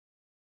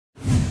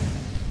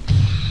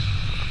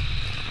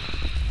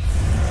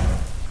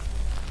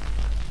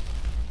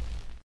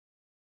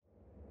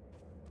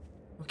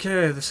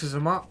Okay, this is a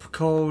map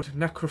called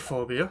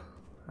Necrophobia.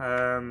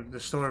 The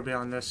story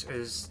behind this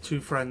is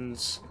two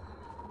friends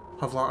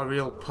have like a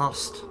real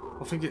past,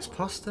 I think it's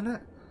past in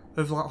it,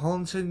 of like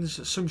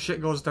hauntings. Some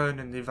shit goes down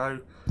and they vow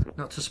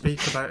not to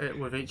speak about it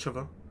with each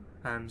other.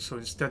 So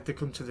instead they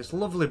come to this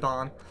lovely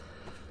barn,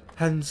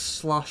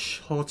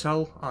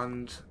 hen/hotel,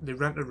 and they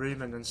rent a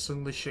room and then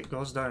suddenly shit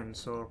goes down.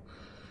 So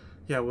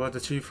yeah, we're the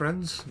two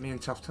friends, me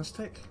and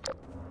Taftastic.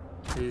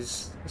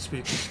 He's a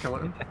speaking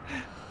skeleton.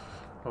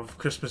 Of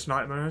Christmas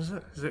Nightmare, is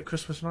it? Is it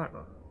Christmas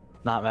Nightmare?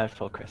 Nightmare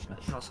Before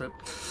Christmas. That's it.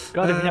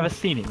 God, have you never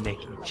seen it,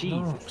 Nicky? Jeez,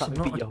 no, it's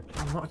beat you up.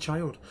 I'm not a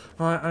child.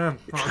 Right, I am.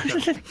 Right,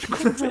 okay.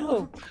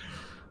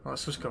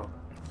 Let's just go.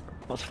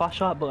 What's the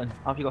flashlight button?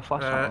 How have you got a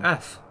flashlight on?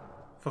 F.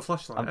 For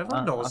flashlight.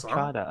 Everyone knows I've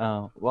tried it.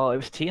 Oh, well, it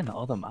was T in the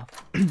other map.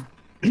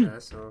 Yeah,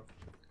 so...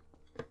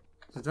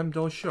 Is them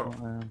doors shut?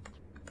 Oh,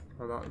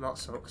 that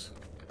sucks.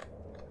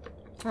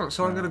 Alright,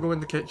 so I'm gonna go in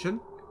the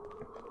kitchen.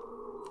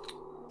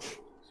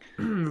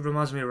 It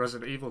reminds me of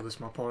Resident Evil,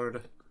 this map already.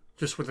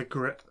 Just with a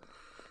grit.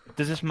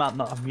 Does this map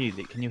not have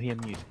music? Can you hear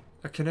music?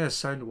 I can hear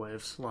sound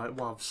waves, like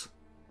WAVs.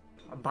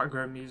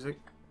 Background music.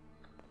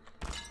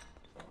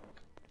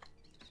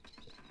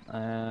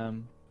 I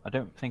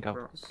don't think I've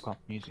got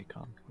music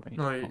on. Wait,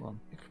 No, hold on.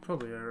 you could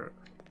probably hear it.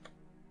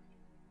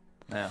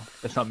 No,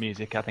 it's not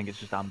music. I think it's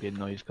just ambient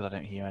noise because I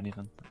don't hear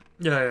anything.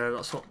 Yeah,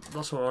 that's what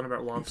I'm on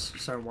about. WAVs,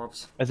 sound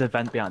WAVs. There's a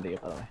vent behind you,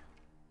 by the way.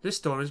 This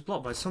door is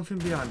blocked by something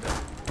behind it.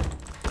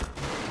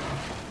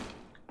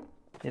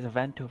 There's a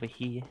vent over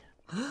here.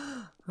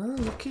 Oh,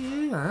 look at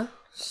you, huh?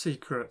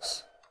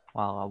 Secrets.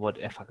 Well, I would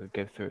if I could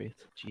go through it.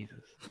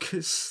 Jesus. Look at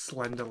his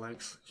slender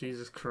legs.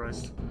 Jesus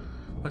Christ.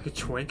 Like a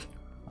twig.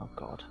 Oh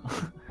God.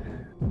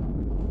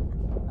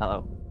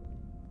 Hello.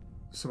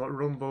 Somewhat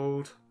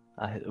rumbled.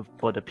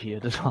 Blood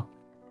appeared as well.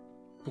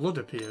 Blood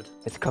appeared.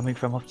 It's coming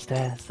from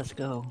upstairs. Let's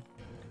go.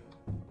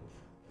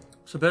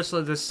 So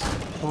basically this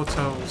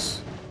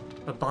hotel's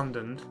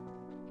abandoned,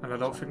 and I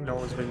don't think no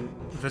one's been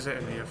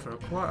visiting here for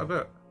quite a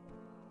bit.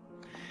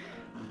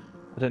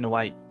 I don't know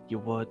why you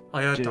would.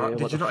 I heard that.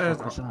 Did you not hear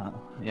that? That?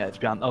 Yeah, it's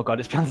behind. Oh God,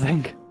 it's behind the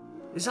thing.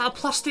 Is that a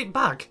plastic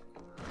bag?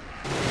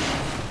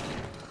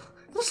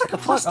 It looks like a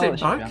plastic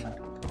bag.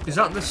 Is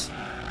that this?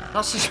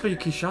 That's the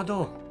spooky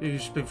shadow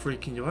who's been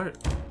freaking you out.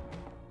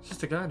 It's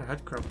just a guy in a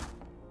head crab.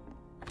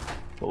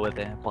 But with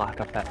the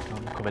black effect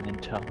on covered in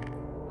toe.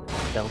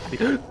 I'm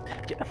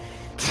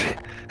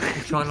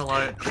trying to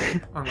like.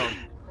 Hang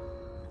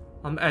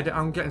on.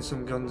 I'm getting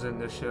some guns in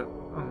this shit.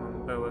 Hang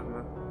on, bear with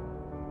me.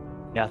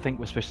 Yeah, I think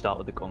we're supposed to start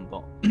with the gun,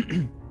 but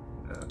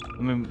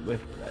I mean,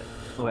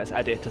 it's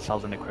edited to sell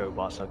in a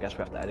crowbar, so I guess we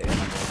have to edit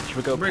it. Should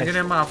we go? Bringing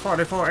in my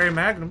 44A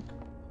Magnum.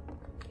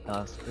 Oh,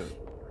 that's good.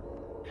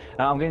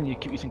 I'm going to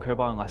keep using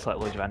crowbar unless like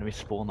loads of enemies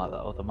spawn like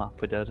that other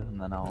map we did, and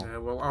then I'll. Yeah,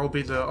 well, I'll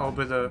be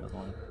the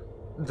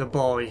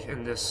boy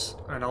in this,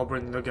 and I'll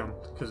bring the gun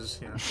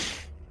because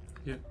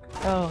yeah.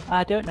 Oh,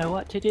 I don't know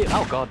what to do.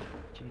 Oh God,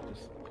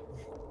 Jesus.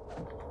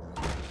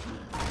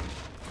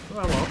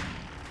 Well,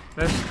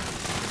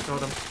 this.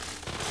 Got them.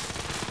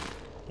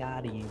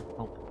 Got you.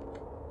 Oh.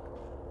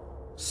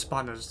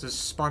 Spanners. There's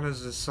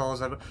spanners, there's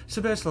saws ever. It's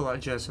basically like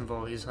Jason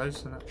Voorhees' house,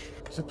 isn't it?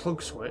 It's a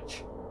plug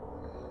switch.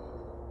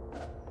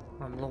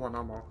 I'm low on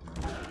ammo.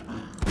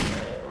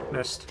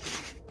 Missed.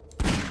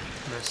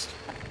 Missed.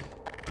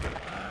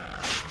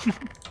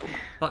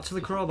 Back to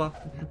the crowbar.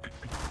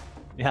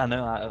 Yeah,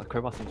 no, the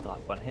crowbar seems to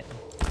like one hit.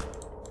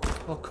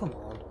 Oh, come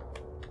on.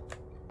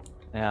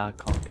 Yeah, I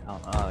can't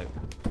count. Oh.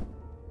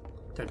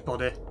 Dead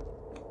body.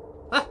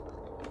 Ah!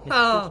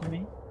 Oh!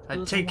 I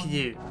take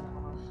you.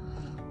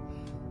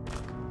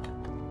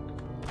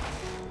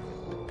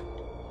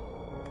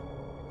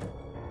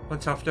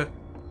 Went after.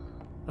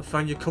 I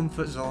found your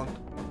comfort zone.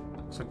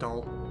 It's a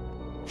doll.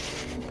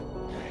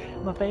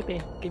 My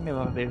baby, give me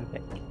my baby.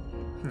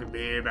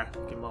 Baby,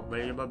 give my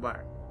baby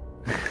back.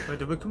 Wait,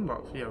 did we come back?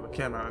 Yeah, we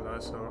came out of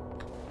there, so.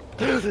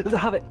 There's a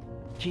habit.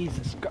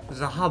 Jesus God. There's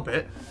a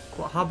habit?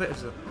 What habit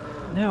is it?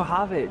 No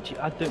habit.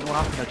 I don't know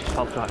what happened. I just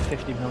fell through like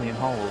 50 million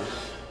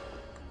holes.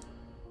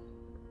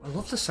 I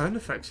love the sound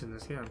effects in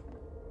this game.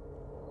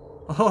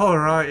 Oh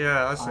right,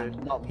 yeah, I see.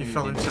 You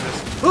fell into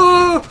this.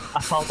 Oh!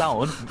 I fell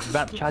down,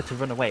 tried to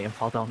run away and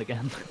fell down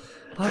again.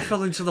 I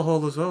fell into the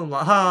hole as well. I'm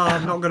like,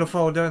 I'm not gonna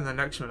fall down. The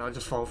next minute, I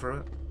just fall through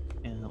it.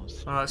 Yeah, that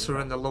was. Alright, so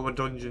we're in the lower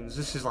dungeons.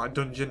 This is like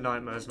dungeon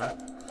nightmares, man.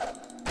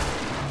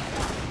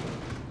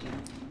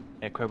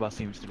 Yeah, crowbar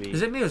seems to be.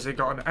 Is it me or has it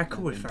got an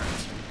echo effect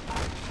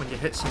when you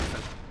hit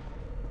something?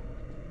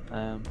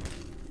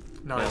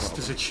 Nice.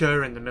 There's a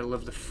chair in the middle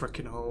of the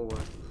frickin'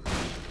 hallway.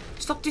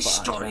 Stop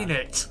destroying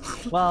it!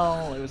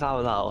 Well, it was out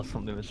of that or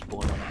something was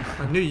spawned on it.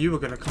 I knew you were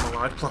going to come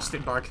alive,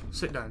 plastic bag.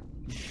 Sit down.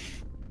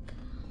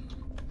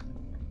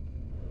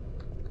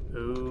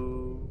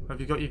 Ooh. Have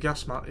you got your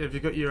gas mask? Have you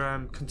got your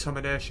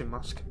contamination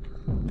mask?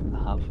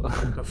 I have.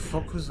 What the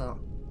fuck was that?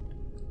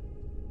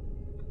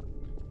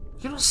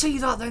 You don't see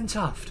that then,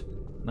 Taft?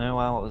 No,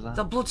 wow, what was that?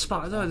 That blood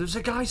spatter there, there's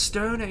a guy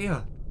staring at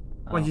you.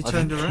 when you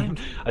turned around.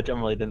 I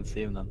generally didn't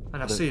see him then.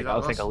 And I see that.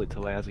 I think I looked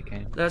away as he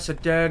came. That's a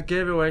dead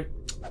giveaway.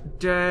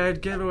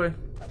 Dead giveaway.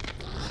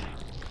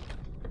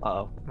 Uh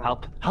oh.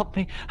 Help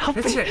me! Help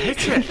me!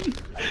 Hit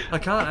it! I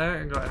can't, I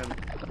ain't got him.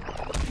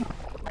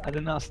 I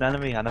didn't know it's an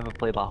enemy. I never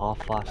played like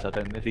Half-Life, so I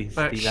don't know if these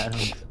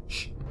enemies.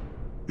 Shh.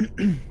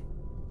 I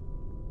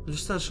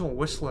just heard someone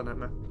whistling at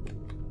me.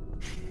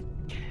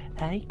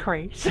 Hey,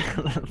 Chris.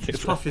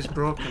 This path is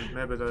broken.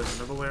 Maybe there's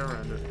another way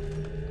around it.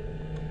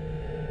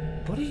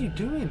 What are you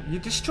doing?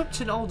 You're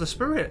disrupting all the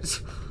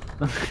spirits.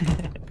 Got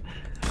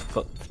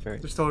the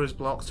spirit. The door is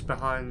blocked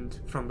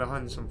from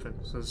behind something.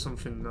 So there's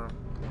something there.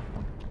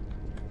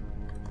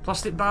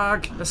 Plastic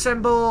bag,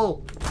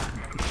 assemble!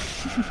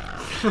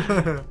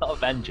 Not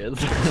Avengers.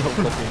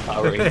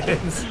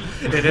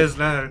 It is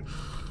now.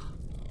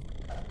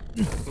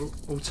 Oh,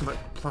 ultimate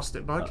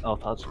plastic bag. Oh,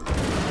 that's...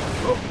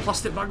 Oh,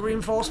 plastic bag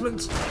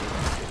reinforcements.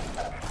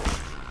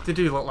 They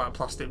do look like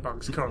plastic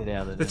bags, can't they?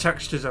 Yeah, they the do.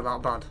 textures are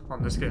that bad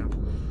on this game.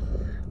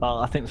 Well,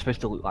 I think they're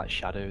supposed to look like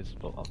shadows,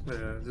 but...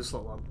 Yeah, they just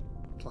look like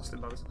plastic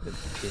bags. Look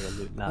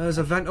There's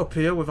a vent up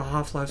here with a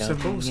Half-Life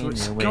symbol, so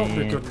it's in got your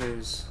the way. good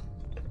news.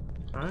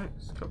 Alright,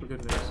 it's got the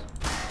good news.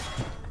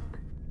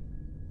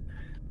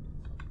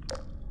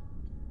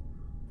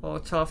 Oh,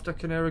 Taft, I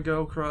can hear a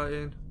girl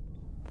crying.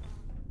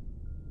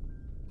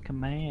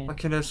 Come on. I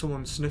can hear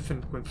someone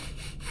sniffing.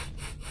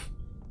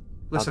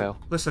 Listen, I'll go.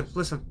 listen.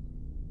 Do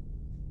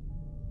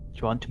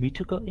you want me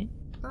to go in?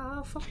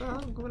 Ah, fuck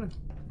that, I'm going in.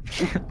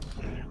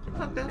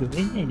 Go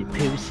in,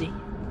 pussy.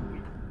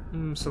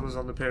 Someone's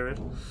on the period.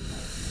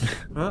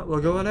 Right,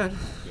 we're going in.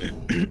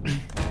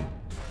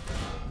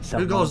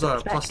 Who goes there?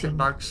 Plastic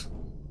bags.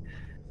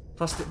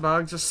 Plastic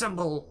bags,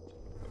 assemble!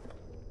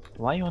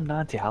 Why are you on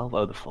 90 health?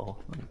 Oh, the 4.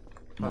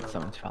 Not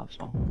 75 as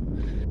well.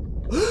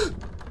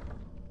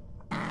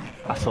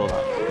 I saw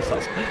that.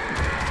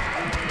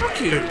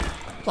 Fuck you!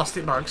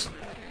 Plastic bags.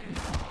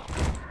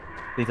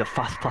 These are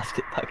fast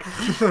plastic bags.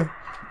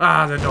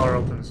 Ah, the door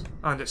opens.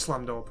 And it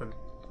slammed open.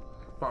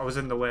 But I was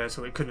in the way,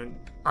 so it couldn't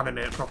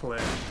animate properly.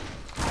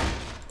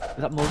 Is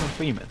that Morgan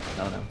Freeman?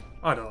 No, no.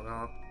 I don't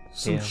know.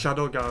 Some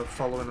shadow guy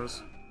following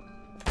us.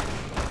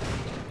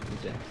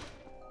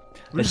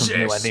 This one's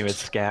nowhere Resist! near as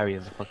scary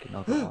as the fucking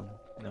other one.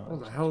 No, What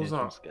the hell is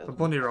that? A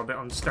bunny rabbit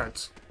on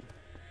steads.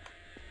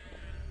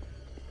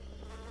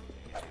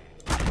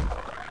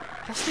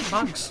 Plastic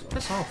bags.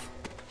 Piss off.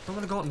 I'm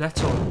gonna go up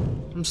Netto.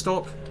 I'm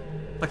stuck.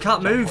 I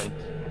can't move.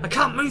 I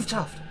can't move,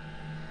 Taft.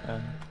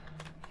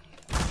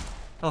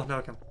 Oh, no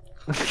I can.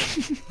 I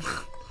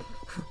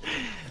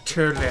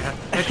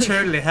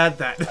totally had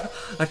that.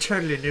 I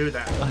totally knew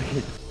that.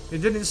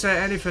 It didn't say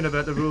anything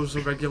about the rules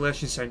and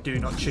regulations saying do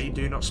not cheat,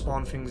 do not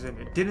spawn things in.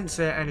 It didn't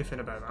say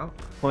anything about that.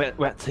 Well,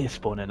 we had to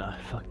spawn in a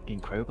fucking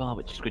crowbar,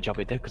 which is a good job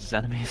it did because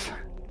there's enemies.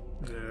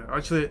 Yeah,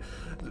 actually,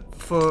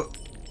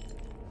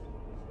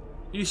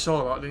 you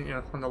saw that, didn't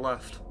you, on the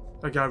left?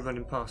 A guy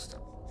running past.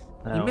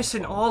 No, You're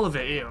missing all of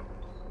it here.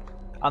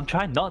 I'm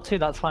trying not to,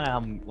 that's why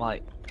I'm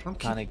like I'm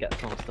trying to get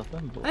some stuff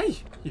in. But... Hey,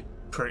 you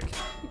prick.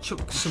 You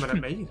chucked something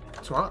at me,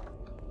 twat.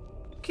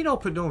 Can you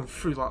open door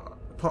through like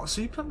a pot of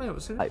soup at me?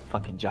 What's it? Like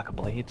fucking Jack of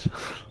Blades.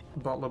 A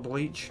bottle of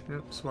bleach.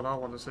 Yep, that's what I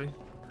want to see.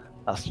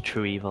 That's the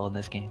true evil in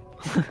this game.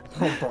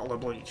 Whole bottle of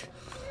bleach.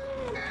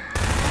 Oh.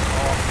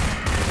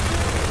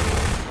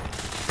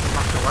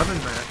 Back 11,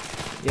 mate.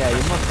 Yeah,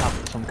 you must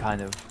have some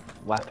kind of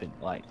weapon,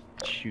 like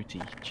shoot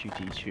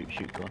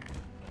gun.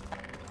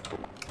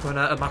 Run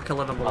out of Mach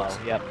 11 bullets.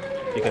 Oh, yep.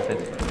 You can fit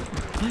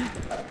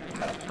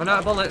it. Run out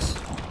of bullets.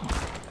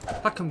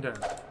 Hack them down.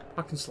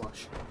 Hack and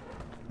slash.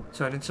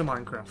 Turn into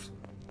Minecraft.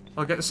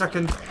 I'll get the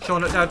second.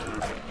 Sean it dead.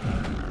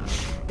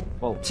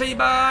 Whoa.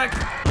 Teabag!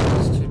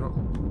 It's teabag.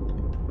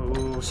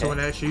 Oh, someone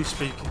hates you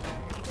speaking.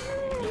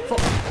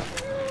 Fuck.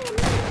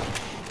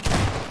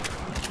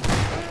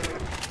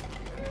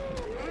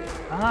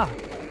 Ah!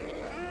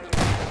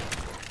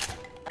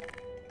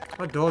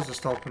 My door's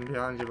just open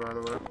behind you, by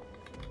the way.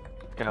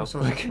 Go.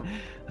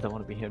 I don't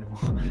want to be here anymore.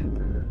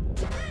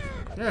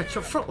 Yeah,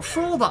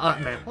 throw that at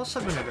me. What's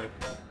that gonna do?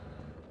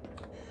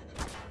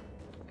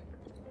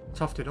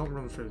 Tofty, don't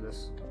run through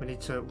this. We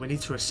need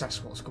to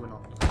assess what's going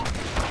on.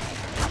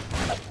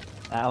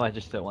 Now I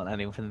just don't want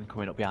anything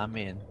coming up behind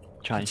me and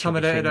trying to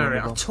Contaminated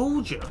area. I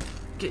told you.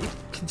 Get your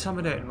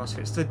contaminated mask.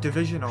 It's the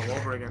Division all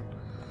over again.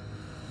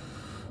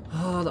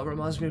 Oh, that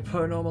reminds me of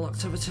Paranormal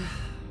Activity.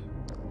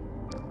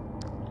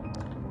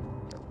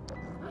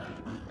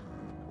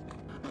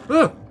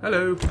 Oh,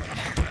 hello.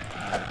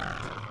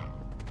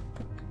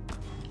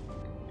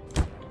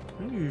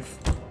 Move.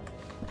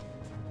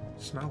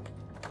 Smell.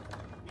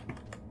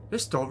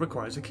 This door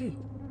requires a key.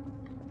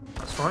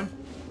 That's fine.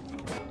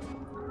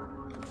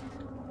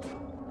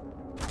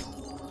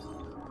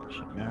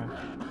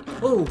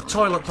 Oh,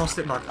 toilet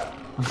plastic bag.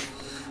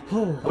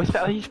 Oh.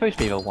 Are you supposed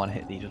to be able to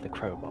one-hit these with a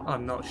crowbar?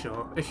 I'm not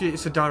sure.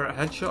 It's a direct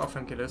headshot, I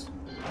think it is.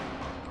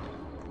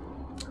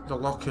 The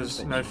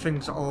lockers, no,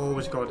 things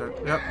always go down.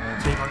 Yep,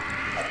 teabag.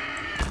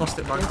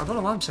 Plastic bag. I don't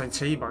know why I'm saying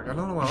teabag. I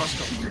don't know where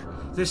that's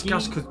gone. This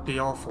gas could be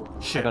awful.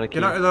 Shit, I got a key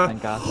get out of there.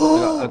 And gas.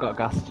 I got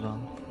gas as well.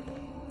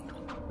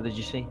 What did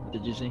you see? What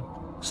did you see?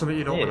 Something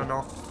you don't want to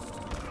know.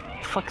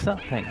 What the fuck's that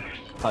thing?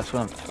 Oh, I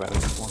swear I'm throwing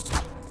this one.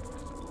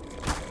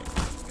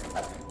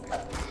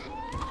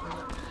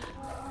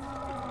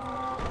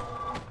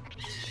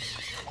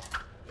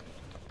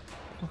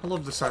 I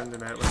love the sound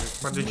in it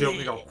when they jump,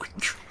 they go.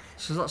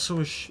 So that's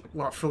someone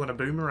like throwing a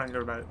boomerang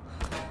about.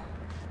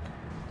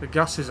 The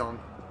gas is on.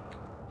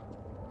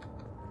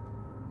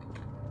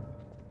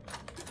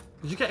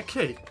 Did you get a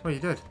key? Oh, you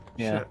did.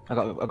 Yeah, Shit. I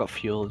got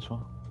fuel as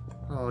well.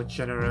 Oh,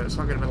 generator. It's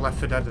not going to be Left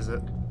 4 Dead, is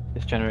it?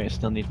 This generator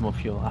still needs more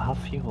fuel. I have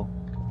fuel.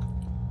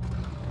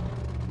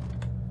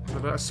 What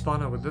about a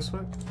spanner? Would this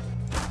work?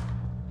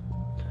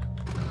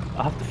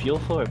 I have the fuel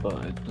for it,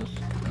 but it just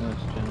no,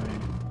 it's generating.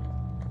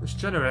 This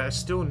generator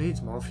still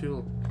needs more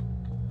fuel.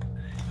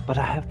 But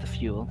I have the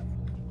fuel.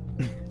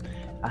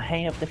 I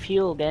have the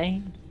fuel,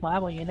 gang. Why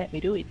won't you let me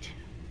do it?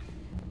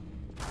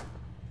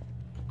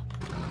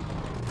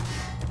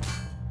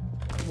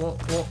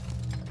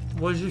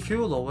 Where's your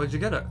fuel though? Where'd you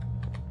get it?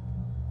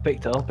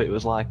 Picked it up. It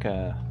was like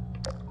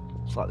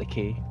it's like the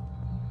key.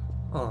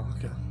 Oh,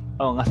 okay.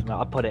 Oh, that's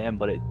I put it in,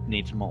 but it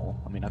needs more.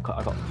 I mean, I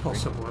got.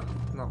 Possibly.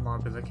 That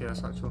might be the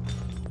case, actually.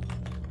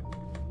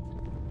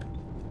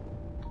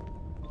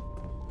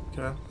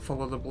 Okay,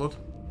 follow the blood.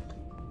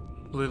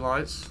 Blue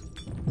lights.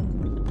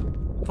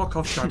 Fuck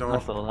off, Shadow. I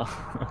saw that.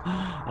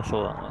 I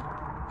saw that one.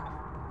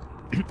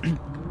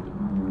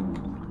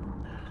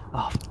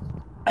 Oh,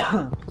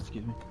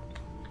 excuse me.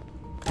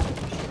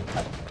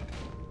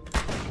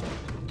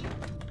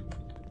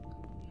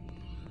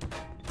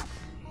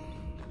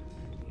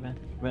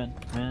 Run,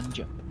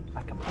 jump.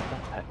 I can put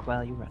that back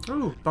while you run.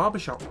 Ooh,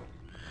 barbershop.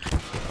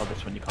 Oh,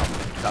 this one you can't.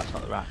 That's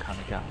not the right kind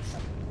of gas.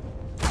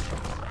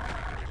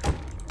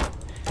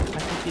 I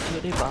take you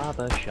to the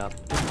barber shop.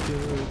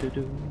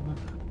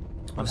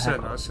 I'm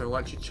saying that, it's an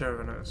electric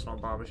chair in it, it's not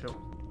a barbershop.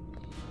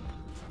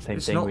 Same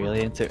thing,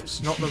 really, isn't it?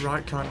 It's not the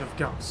right kind of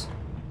gas.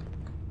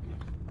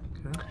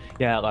 Okay.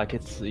 Yeah, like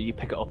it's you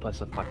pick it up as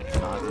a fucking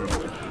knife.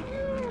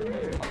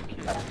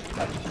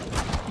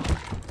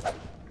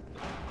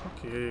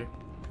 Fuck you.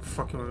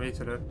 Fucking with me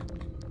today.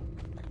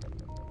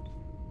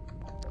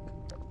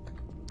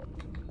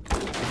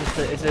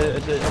 Is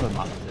it other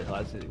maps? Is it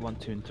like is it 1,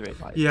 2, and 3?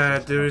 Like, Yeah,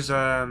 there is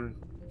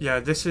yeah,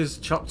 this is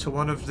chapter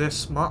 1 of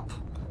this map.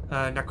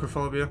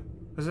 Necrophobia.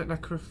 Is it Yeah,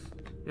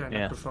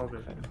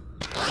 Necrophobia.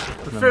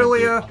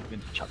 Necrophilia!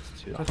 Chapter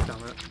 2. God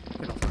damn it.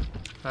 Get off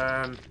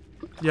it.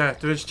 Yeah,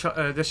 there is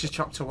this is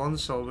chapter 1,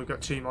 so we've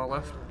got 2 more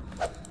left.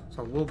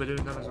 So we'll be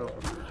doing them as well.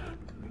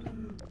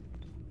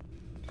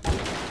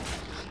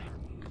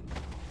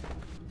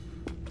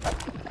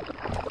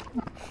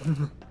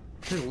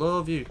 I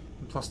love you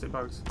in plastic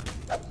bags.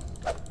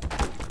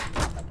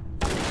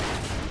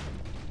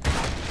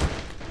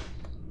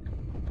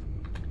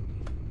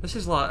 This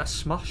is like a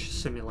smash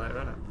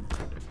simulator, isn't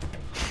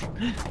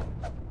it?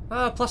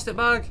 Ah, plastic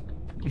bag!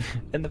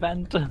 In the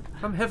vent.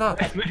 Come hither!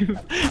 I'm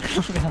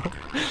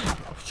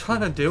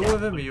trying to deal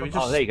with him, you just...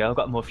 Oh, there you go, I've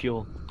got more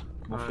fuel.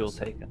 More nice. fuel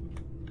taken.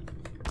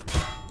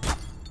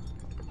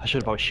 I should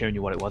have probably shown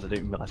you what it was, I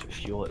didn't realise it was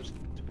fuel, it was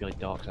really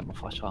dark, because I had my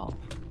flash off.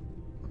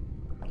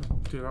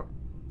 Do that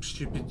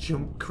stupid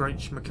jump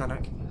crouch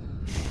mechanic.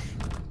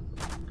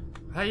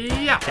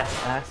 Hey-ya!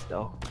 Yes, ass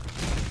though.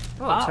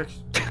 Oh, ah.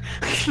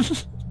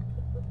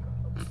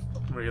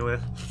 Really?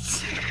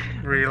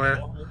 Really?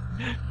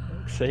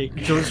 Sake.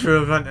 Jumps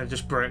through a vent and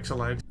just breaks a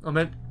leg. I'm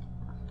in.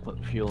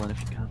 Put the fuel in if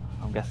you can.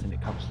 I'm guessing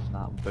it counts as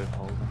that, we both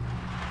hold them.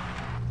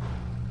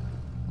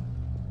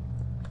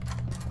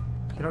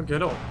 Can you not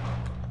get up?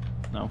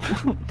 No.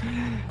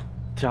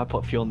 Try to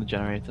put fuel in the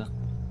generator.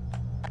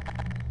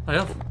 I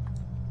have.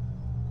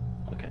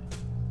 Okay.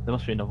 There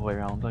must be another way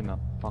around, hang on.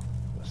 Oh,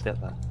 let's get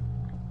there.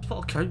 Put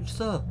a couch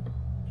there.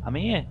 I'm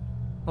here.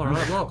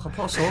 Alright, look, I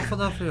put a sofa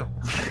there for you.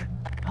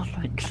 Oh,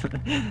 thanks.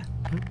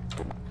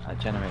 That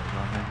generator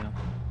one, there you go.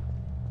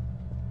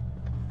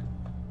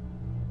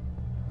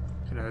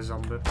 You know, a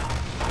zombie. You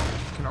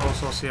can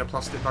also see a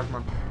plastic bag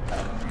man.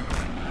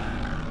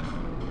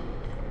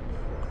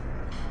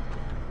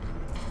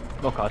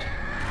 Oh god.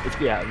 It's,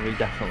 yeah, we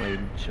definitely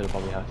should have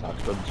probably had that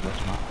guns to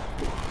this map.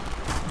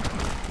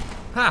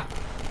 Ha!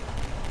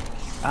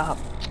 Ah!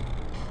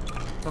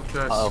 Fuck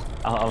this.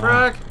 Uh-oh.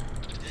 Frag!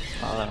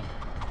 Uh-oh.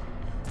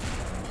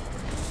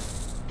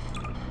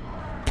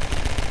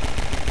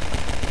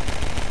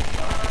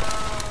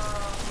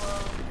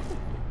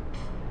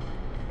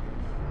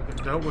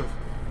 Dealt with.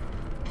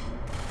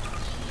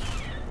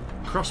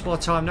 Crossbar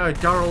time now.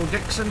 Darryl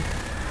Dixon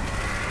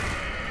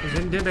is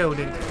in the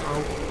building.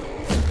 Oh,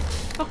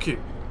 fuck you.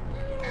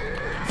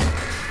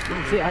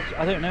 See,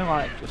 I don't know.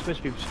 Like, we're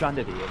supposed to be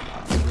stranded here.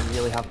 We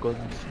really have guns.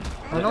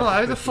 I know.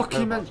 How the fuck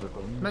you meant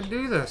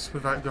do this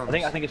without guns?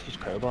 I think it's just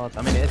crowbars.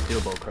 I mean, it is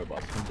doable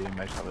crowbars. You can do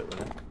most of it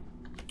with it.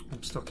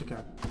 I'm stuck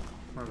again.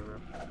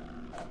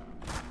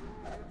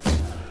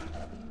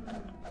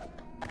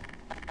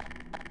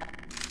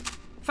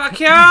 Fuck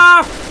you!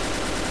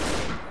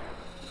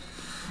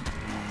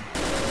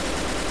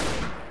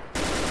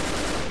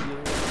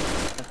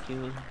 Fuck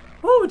you.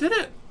 Oh, we did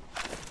it!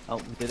 Oh,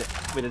 we did it.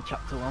 We did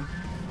chapter 1.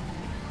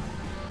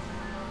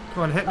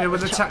 Come on, hit me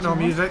with the techno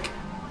music.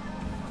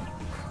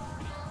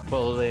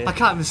 Well, I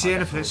can't even see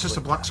anything, it's just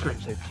a black screen.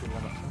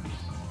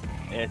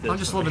 Yeah, I'm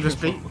just loving this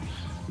beat.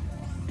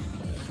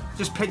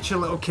 Just picture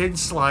little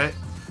kids, like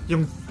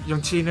young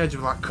teenager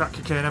with like crack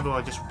cocaine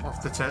everywhere, just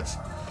off the tits.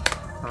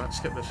 Alright,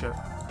 skip this shit.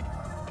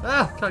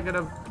 Ah, can't get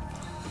him.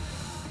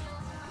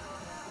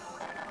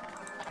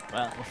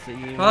 Well, we'll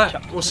see you.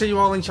 Alright, we'll see you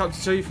all in chapter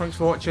 2. Thanks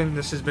for watching.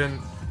 This has been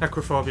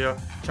Necrophobia,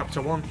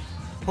 chapter 1.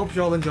 Hope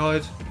you all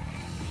enjoyed.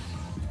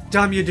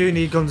 Damn, you do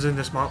need guns in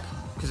this map,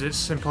 because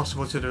it's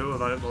impossible to do it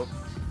without it, but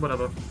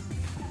whatever.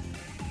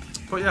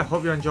 But yeah,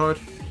 hope you enjoyed.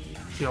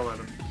 See you all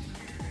later.